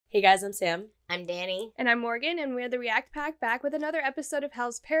Hey guys, I'm Sam. I'm Dani. And I'm Morgan, and we're the React Pack back with another episode of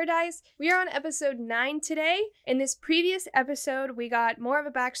Hell's Paradise. We are on episode 9 today. In this previous episode, we got more of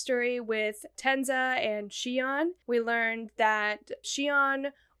a backstory with Tenza and Shion. We learned that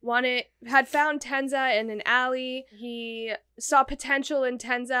Shion had found Tenza in an alley. He saw potential in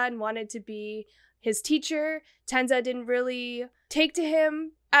Tenza and wanted to be his teacher. Tenza didn't really take to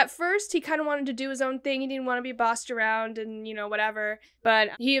him. At first, he kind of wanted to do his own thing. He didn't want to be bossed around and, whatever. But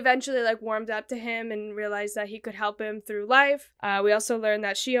he eventually, warmed up to him and realized that he could help him through life. We also learned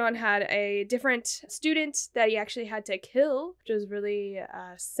that Shion had a different student that he actually had to kill, which was really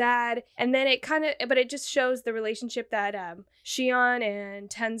sad. And then it just shows the relationship that Shion and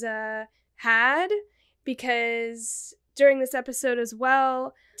Tenza had, because during this episode as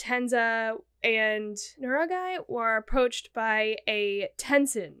well, Tenza and Nuragai were approached by a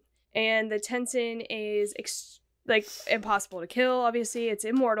Tensen, and the Tensen is impossible to kill. Obviously, it's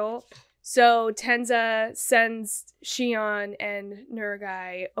immortal. So Tenza sends Shion and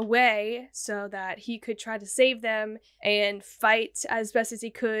Nuragai away so that he could try to save them and fight as best as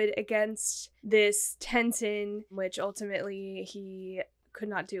he could against this Tensen, which ultimately he could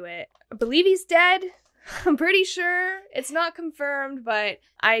not do it. I believe he's dead. I'm pretty sure. It's not confirmed, but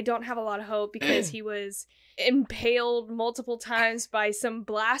I don't have a lot of hope because he was impaled multiple times by some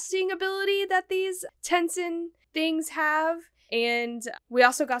blasting ability that these Tensen things have. And we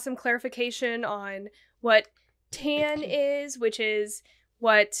also got some clarification on what Tan is, which is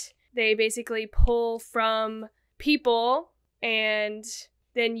what they basically pull from people and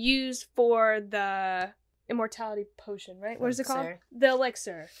then use for the immortality potion, right? What is it called? The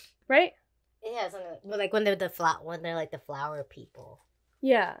elixir, right? Yeah, like when they're the flower people.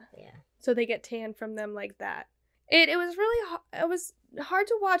 Yeah. Yeah. So they get tan from them like that. It was really it was hard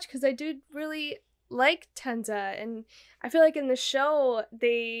to watch because I did really like Tenza, and I feel like in the show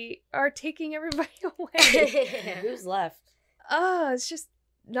they are taking everybody away. Who's left? It's just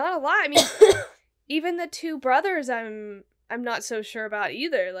not a lot. I mean, even the two brothers, I'm not so sure about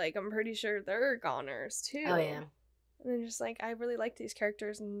either. I'm pretty sure they're goners too. Oh yeah. And then just I really like these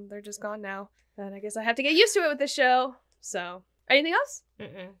characters and they're just gone now. And I guess I have to get used to it with this show. So, anything else?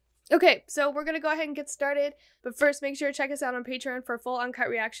 Mm-mm. Okay, so we're going to go ahead and get started. But first, make sure to check us out on Patreon for full uncut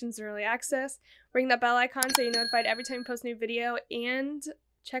reactions and early access. Ring that bell icon so you're notified every time we post a new video. And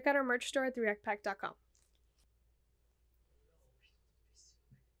check out our merch store at thereactpack.com.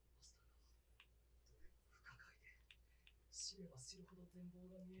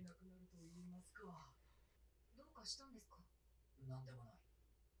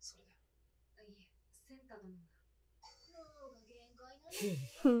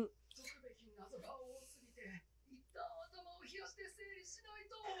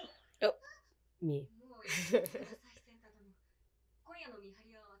 Oh, me.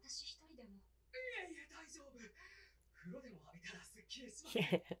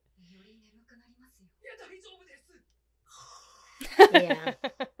 Yeah.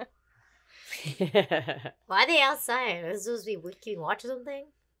 Why are they outside? Is this supposed to be wiki watch or something?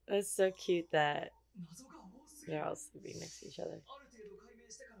 It's so cute that they're all sleeping next to each other.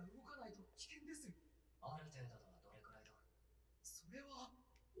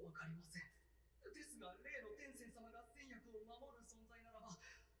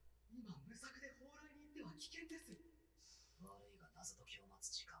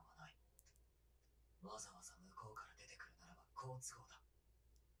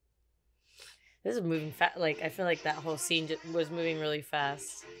 This is moving fast. I feel like that whole scene was moving really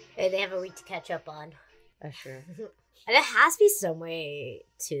fast. They have a week to catch up on. That's true. And there has to be some way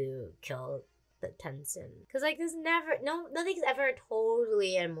to kill the Tensen. Because, there's nothing's ever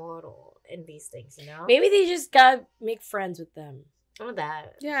totally immortal in these things, you know? Maybe they just gotta make friends with them. Or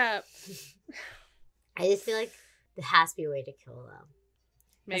that. Yeah. I just feel like there has to be a way to kill them.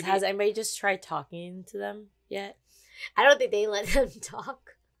 Maybe. Has anybody just tried talking to them yet? I don't think they let them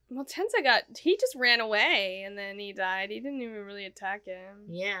talk. Well, Tenza he just ran away and then he died. He didn't even really attack him.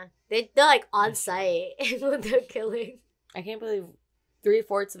 Yeah. They're on site when they're killing. I can't believe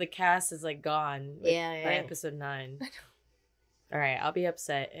 3/4 of the cast is gone. By episode 9. Alright, I'll be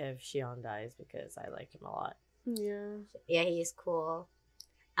upset if Shion dies because I like him a lot. Yeah. Yeah, he's cool.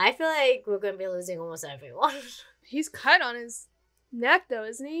 I feel like we're going to be losing almost everyone. He's cut on his neck though,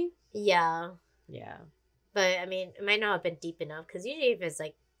 isn't he? Yeah. Yeah. But, I mean, it might not have been deep enough because usually if it's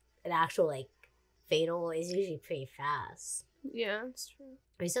an actual fatal is usually pretty fast. Yeah, that's true.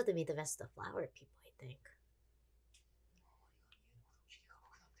 We still have to meet the rest of the flower people, I think.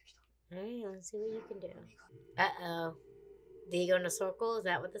 Alright, let's see what you can do. Uh-oh. Do you go in a circle? Is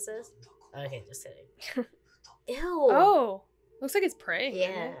that what this is? Okay, just kidding. Ew. Oh. Looks like it's praying.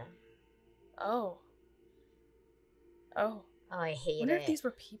 Yeah. Oh. Oh. Oh, I hate I wonder it. if these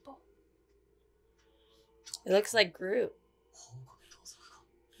were people. It looks like Groot.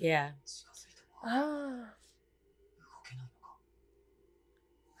 Yeah. Ah.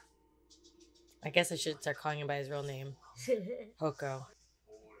 I guess I should start calling him by his real name. Hoko.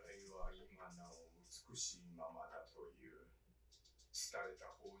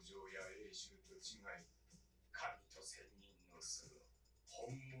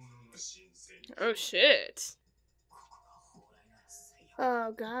 Oh shit.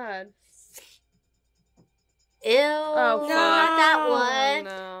 Oh god. Ew. Oh fuck. Not that one.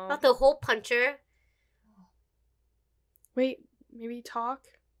 No. Not the hole puncher. Wait, maybe talk?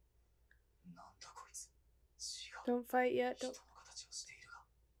 Don't fight yet. Don't.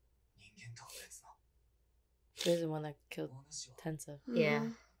 He's the one that killed Tensa. Yeah.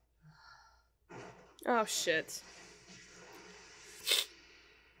 Oh shit.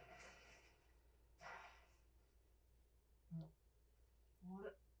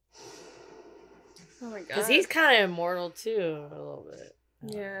 Oh my god. Because he's kind of immortal too, a little bit.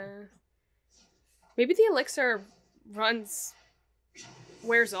 Yeah. Maybe the elixir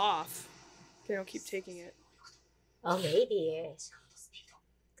wears off. They don't keep taking it. Oh, maybe.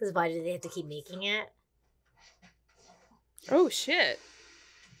 Because why do they have to keep making it? Oh shit.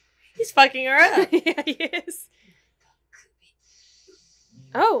 He's fucking her up. Yeah, he is.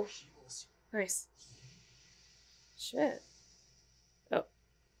 Oh. Nice. Shit. Oh.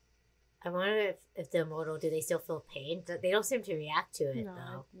 I wonder if the immortal, do they still feel pain? They don't seem to react to it, No,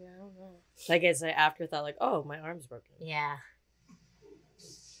 though. yeah, I don't know. Like it's an afterthought, like, oh, my arm's broken. Yeah.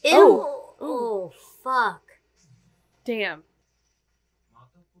 Ew! Oh. Oh, fuck. Damn.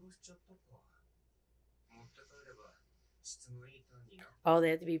 Oh,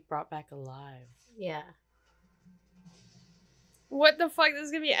 they have to be brought back alive. Yeah. What the fuck? This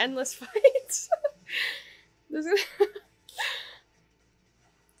is gonna be endless fights. This is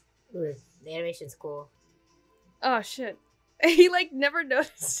Ooh, the animation's cool. Oh shit. He like never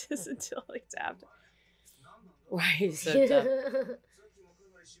notices until it's after. Why are you so dumb?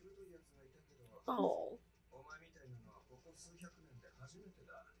 Oh.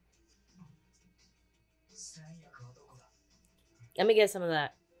 Let me get some of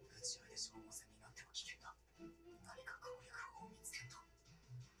that.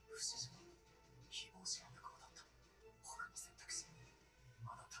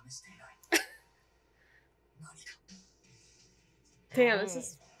 Damn, this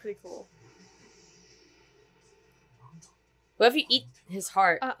is pretty cool. What if you eat his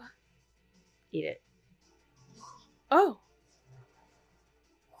heart? Eat it. Oh.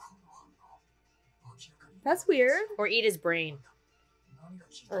 That's weird. Or eat his brain.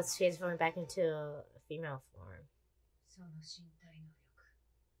 Oh, it's transforming back into a female form.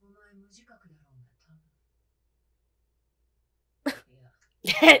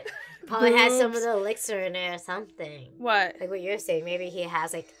 Probably has some of the elixir in there or something. What? Like what you're saying. Maybe he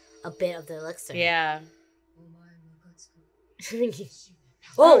has like a bit of the elixir. Yeah.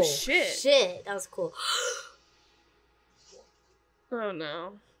 Oh, shit. Shit. That was cool. Oh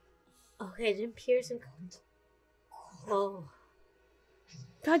no. Okay, didn't Pearson. Oh.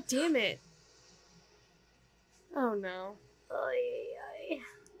 God damn it. Oh no. Ay.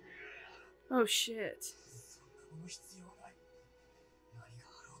 Oh shit.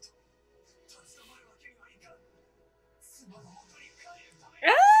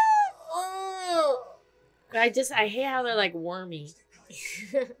 Oh. I hate how they're like wormy.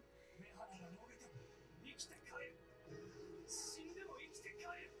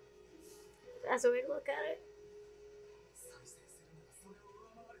 That's a way to look at it.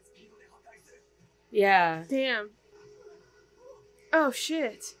 Yeah. Damn. Oh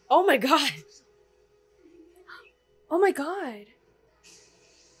shit. Oh my god. Oh my god.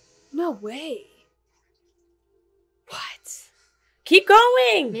 No way. What? Keep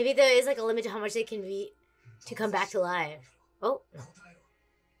going. Maybe there is like a limit to how much they can be to come back to life. Oh.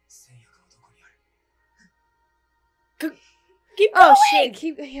 Keep Oh going.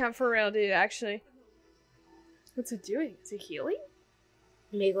 shit. Yeah, for real, dude, actually. What's it doing? Is it healing?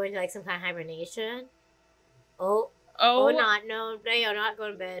 Maybe going to like some kind of hibernation. Oh. Oh. Oh, not. No, you're not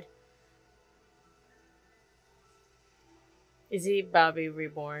going to bed. Is he about to be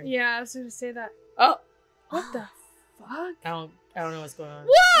reborn? Yeah, I was gonna say that. Oh. What the fuck? I don't know what's going on.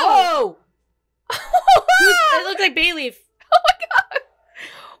 Whoa! It looked like Bayleaf.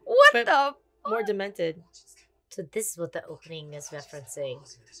 What But the? more demented. So this is what the opening is referencing.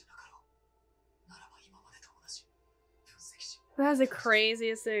 That's the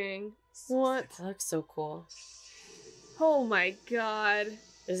craziest thing. What? That looks so cool. Oh my god.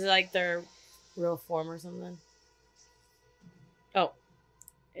 Is it like their real form or something? Oh.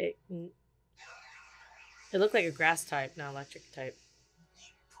 It looked like a grass type, not electric type.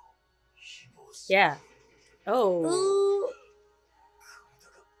 Yeah. Oh. Ooh.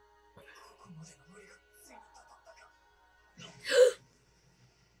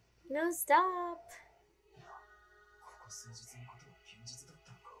 No, stop.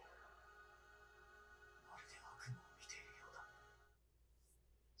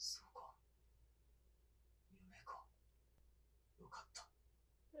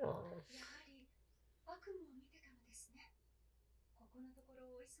 Oh.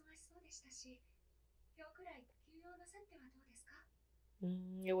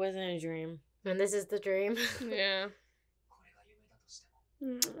 It wasn't a dream. And this is the dream. Yeah.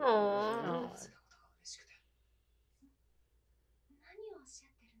 Aww. Oh.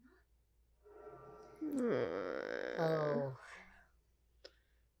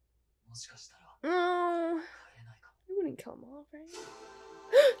 Oh. I wouldn't kill him off, right?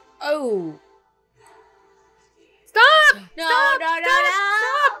 Oh. Stop! No, Stop! no, no, Stop! no!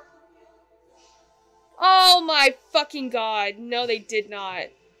 Stop! Oh my fucking god. No, they did not.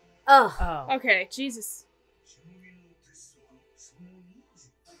 Oh. Oh. Okay, Jesus.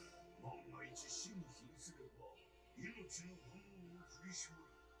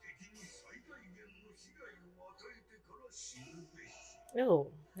 No.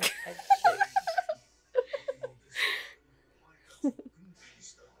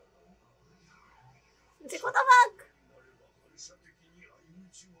 What the fuck?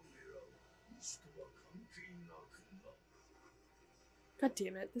 God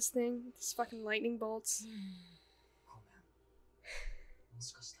damn it, this thing. This fucking lightning bolts.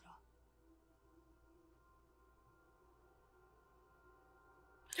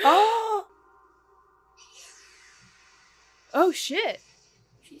 Oh! Oh shit.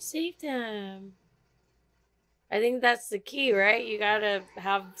 She saved him. I think that's the key, right? You gotta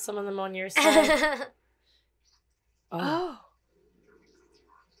have some of them on your side. Oh.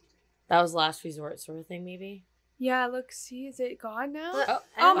 That was last resort sort of thing, maybe? Yeah, look, see, is it gone now? Well, Oh,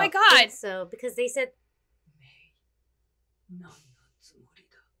 I don't my think god. So, because they said...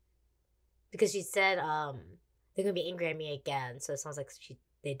 Because she said, they're gonna be angry at me again, so it sounds like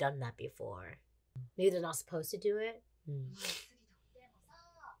they done that before. Maybe they're not supposed to do it? Hmm.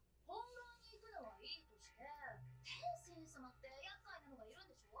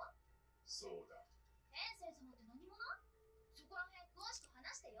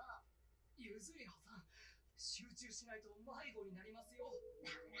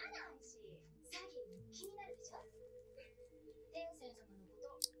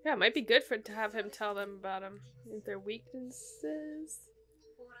 Yeah, it might be good to have him tell them about their weaknesses.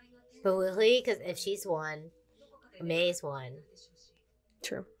 But will he? Because if she's one, May's one.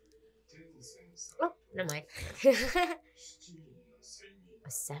 True. Oh, never mind.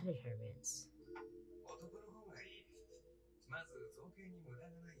 7 hermits.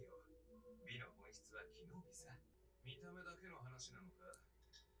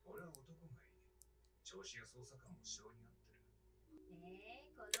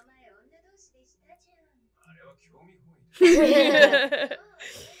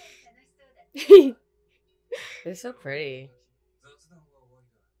 They're so pretty.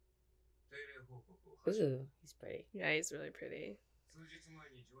 Ooh, he's pretty. Yeah, he's really pretty.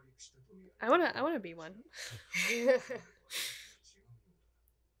 I wanna be one.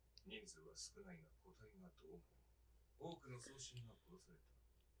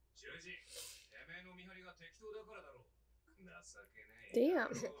 Damn.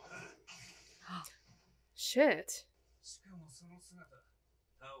 Shit.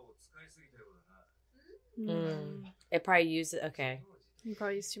 It probably used it. Okay. You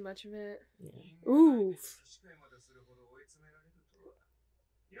probably used too much of it. Yeah. Ooh.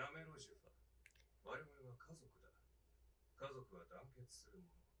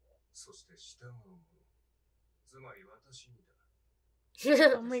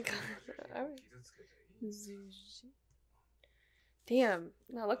 Oh my god. Damn,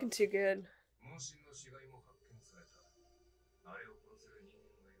 not looking too good.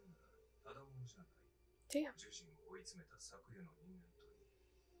 Damn.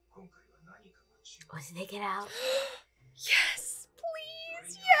 Oh, did they get out? Yes,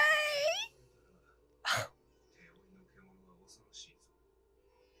 please, yay! Oh.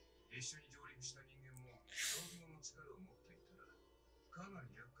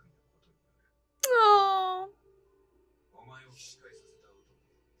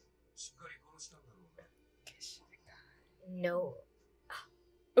 No.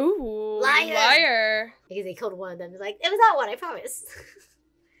 Ooh, Liar. liar. Because they killed one of them. They're like, it was that one, I promise.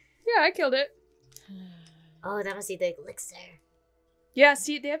 Yeah, I killed it. Oh, that must be the elixir. Yeah,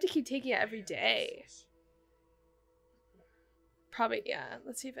 see, they have to keep taking it every day. Probably, yeah.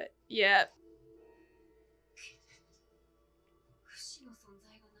 Let's see if it... Yeah.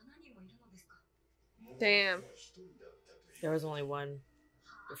 Damn. There was only one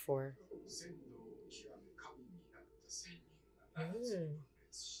before.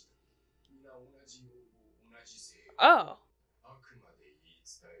 Oh.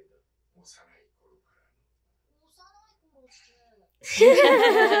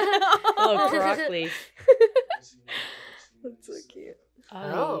 Oh, broccoli. That's so cute.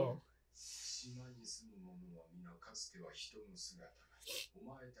 Oh.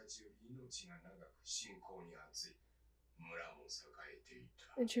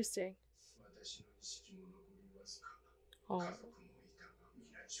 Interesting. Oh.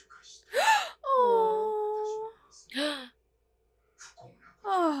 Oh.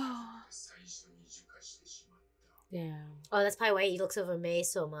 Oh. Yeah. Oh, that's probably why he looks over May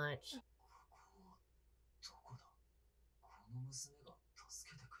so much.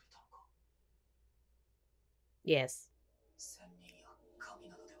 Yes.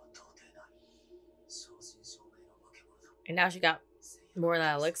 And now she got more of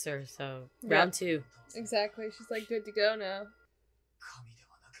that elixir, so round 2. Exactly. She's like good to go now.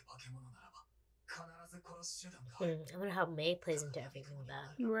 I wonder how May plays into everything with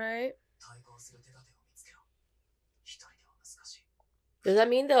that. Right. Does that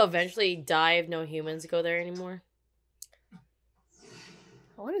mean they'll eventually die if no humans go there anymore?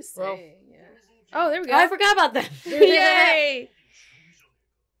 I want to say, Well, yeah. Oh, there we go. Oh, I forgot about them. Yay!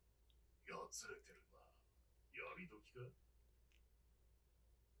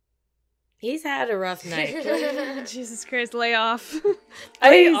 He's had a rough night. Jesus Christ, lay off.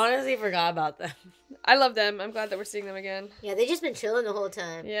 I honestly forgot about them. I love them. I'm glad that we're seeing them again. Yeah, they just been chilling the whole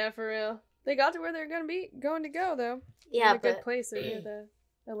time. Yeah, for real. They got to where they're going to go, though. Yeah, in a but good place. They're near the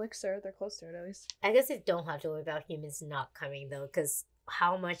elixir. They're close to it, at least. I guess they don't have to worry about humans not coming, though, because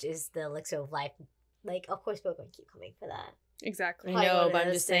how much is the elixir of life? Like, of course, we're going to keep coming for that. Exactly. I know, one of but I'm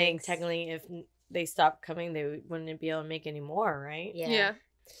those just saying, things. technically, if they stopped coming, they wouldn't be able to make any more, right? Yeah.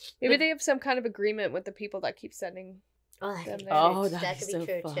 Maybe they have some kind of agreement with the people that keep sending. Oh, that them could, there. Oh, that that'd could be be so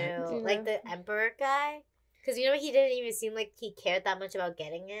true, fun. too. Yeah. Like the Emperor guy. Because, you know, he didn't even seem like he cared that much about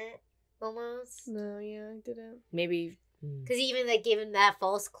getting it, almost. No, yeah, I didn't. Maybe. Because he even, like, gave him that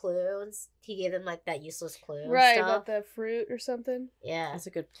false clue. And he gave him, like, that useless clue. and Right, stuff. about the fruit or something. Yeah. That's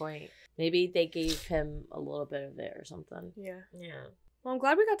a good point. Maybe they gave him a little bit of it or something. Yeah. Yeah. Well, I'm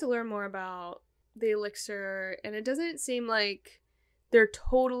glad we got to learn more about the elixir, and it doesn't seem like they're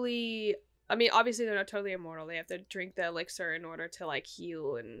totally... I mean, obviously they're not totally immortal. They have to drink the elixir in order to, like,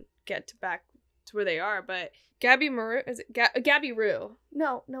 heal and get back to where they are, but Gabby Maru... Is it Gabby Rue?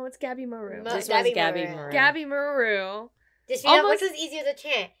 No, it's Gabby Maru. Mo- This Gabby was Gabby Maru. Maru. Gabby Maru. Just figure out which Almost- was easier to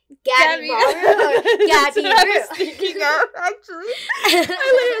chant. Gabby Maru or That's Gabby what I was Rue? thinking of, actually. I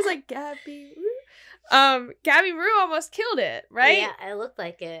literally was like, Gabby Rue? Gabby Rue almost killed it, right? Yeah, it looked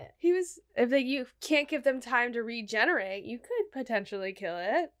like it. He was... If you can't give them time to regenerate, you could potentially kill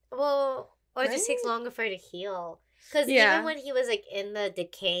it. Well, or it just takes Right? longer for it to heal. Because Yeah. even when he was, like, in the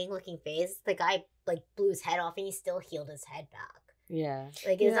decaying looking phase, the guy, like, blew his head off and he still healed his head back. Yeah.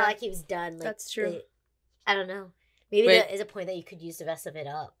 Like, it's Yeah. not like he was done. Like, That's true. I don't know. Maybe But- there is a point that you could use the rest of it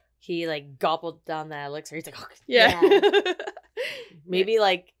up. He, like, gobbled down that elixir. He's like, oh. Yeah. Maybe,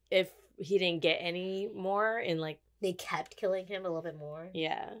 like, if he didn't get any more in, like, They kept killing him a little bit more.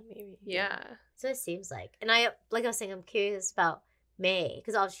 yeah, maybe. Yeah. So it seems like. And I was saying, I'm curious about May.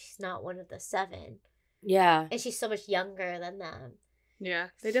 Because obviously she's not one of the 7. Yeah. And she's so much younger than them. Yeah.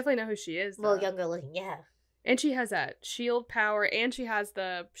 They definitely know who she is, though. Well, younger looking, yeah. And she has that shield power, and she has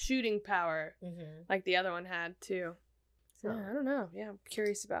the shooting power, Mm-hmm. like the other one had, too. So, Yeah, I don't know. Yeah, I'm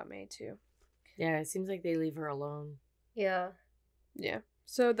curious about May, too. Yeah, it seems like they leave her alone. yeah. Yeah.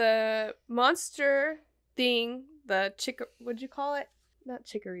 So the monster thing, the what'd you call it? Not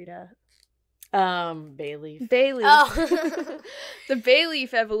chikorita. Bayleaf. Bayleaf. Oh. The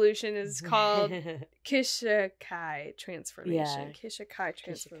Bayleaf evolution is called Kishikai transformation. Yeah. Kishikai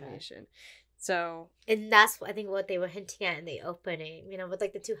transformation. So And that's, I think, what they were hinting at in the opening, you know, with,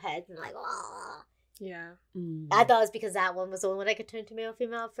 like, the 2 heads and, like, oh. yeah. I thought it was because that one was the only one I could turn to male or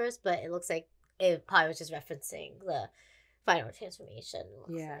female at first, but it looks like it probably was just referencing the final transformation. It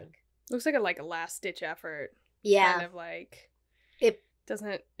looks Yeah. like. Looks like a last ditch effort. Yeah. Kind of like It-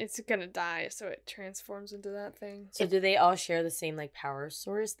 it's gonna die, so it transforms into that thing. So do they all share the same, like, power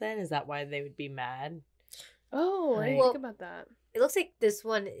source then? Is that why they would be mad? Oh, I didn't Well- think about that. it looks like this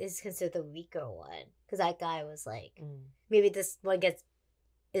one is considered the weaker one. Because that guy was like, maybe this one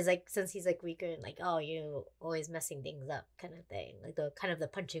is like, since he's like weaker and like, oh, you always messing things up kind of thing. Like the kind of the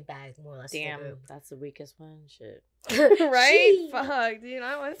punching bag more or less. Damn, that's the weakest one. Shit. Right? Fuck, dude.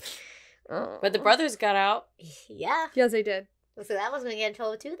 I want. Oh. But the brothers got out. Yeah. Yes, they did. So that was gonna get in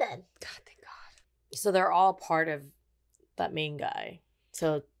trouble too then. God, thank God. So they're all part of that main guy.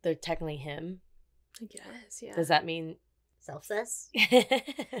 So they're technically him. I guess, yeah. Does that mean self-cess?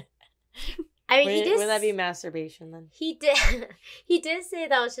 I mean, wouldn't that be masturbation then? He did. He did say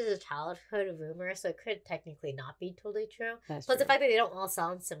that was just a childhood rumor, so it could technically not be totally true. Plus the fact that they don't all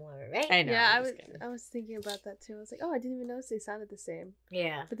sound similar, right? I know. Yeah, I was thinking about that too. I was like, oh, I didn't even notice they sounded the same.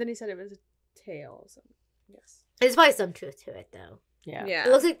 Yeah. But then he said it was a tail. So yes, there's probably some truth to it though. Yeah. Yeah.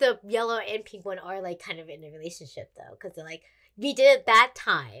 It looks like the yellow and pink one are like kind of in a relationship though, because they're like, we did it that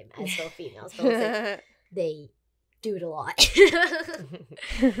time as so females. So it's like they do it a lot.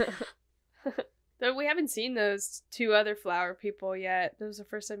 But we haven't seen those two other flower people yet. That was the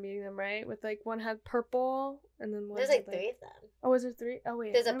first time meeting them, right? With like one had purple and then one there's like 3 of them. Oh, was there 3? Oh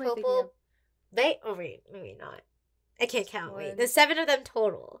wait. There's a purple. Wait, maybe not. I can't count. Wait, there's 7 of them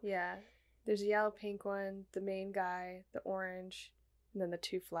total. Yeah. There's a yellow pink one, the main guy, the orange, and then the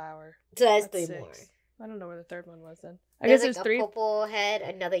 2 flower. So that's 3 6. more. I don't know where the third one was then. I guess there's like 3. A purple head,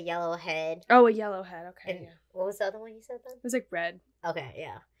 another yellow head. Oh, a yellow head. Okay. And what was the other one you said then? It was like red. Okay,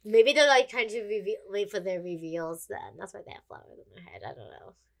 yeah. Maybe they're like trying to wait for their reveals then. That's why they have flowers in their head. I don't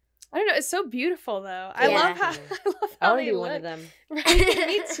know. I don't know. It's so beautiful though. I love how I want to be look. one of them. Right?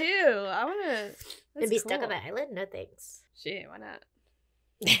 Me too. I want to. And be stuck on the island? No thanks. Shit, why not?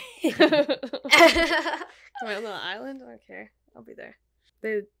 On my little island? I don't care. I'll be there.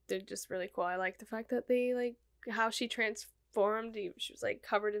 They're just really cool. I like the fact that they like how she transformed. She was like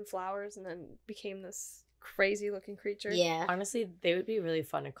covered in flowers and then became this crazy looking creature. Yeah. Honestly, they would be really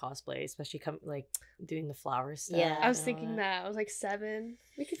fun to cosplay, especially like doing the flower stuff. Yeah. I was thinking that. I was like 7.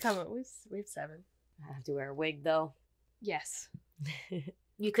 We could come up. We have 7. I have to wear a wig though. Yes.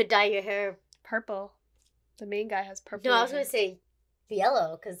 You could dye your hair purple. The main guy has purple. No, I was gonna say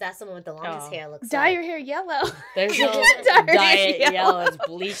yellow because that's the one with the longest hair. Looks dye your hair yellow. There's no dye it yellow. It's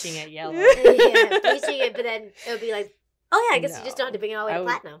bleaching it yellow. Yeah, bleaching it, but then it would be like, oh yeah, I guess you just don't have to bring it all the way to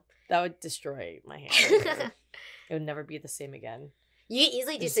platinum. That would destroy my hair. It would never be the same again. You could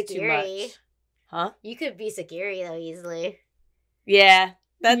easily do Sagiri. Huh? You could be Sagiri though easily. Yeah,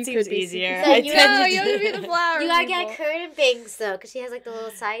 that seems easier. So you have to be the flower. You gotta get curtain bangs though, because she has like the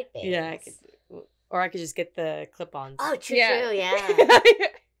little side bangs. Yeah, or I could just get the clip-ons. Oh, true, yeah.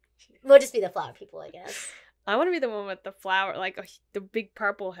 We'll just be the flower people, I guess. I want to be the one with the flower, like the big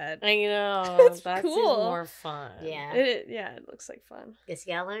purple head. I know. That's cool. More fun. Yeah. It looks like fun. Guess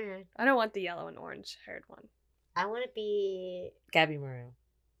you gotta learn. I don't want the yellow and orange haired one. I want to be Gabby Maru.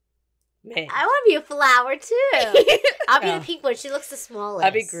 Man. I want to be a flower too. I'll be the pink one. She looks the smallest.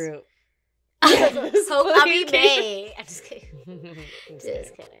 I'll be Groot. I'll be May. I'm just kidding.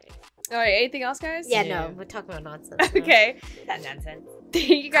 Just kidding. All right, anything else, guys? Yeah, no, we're talking about nonsense. Okay. That nonsense. Thank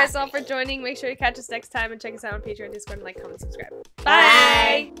you guys all for joining. Make sure to catch us next time and check us out on Patreon, Discord, and like, comment, subscribe.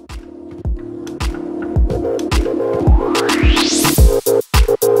 Bye.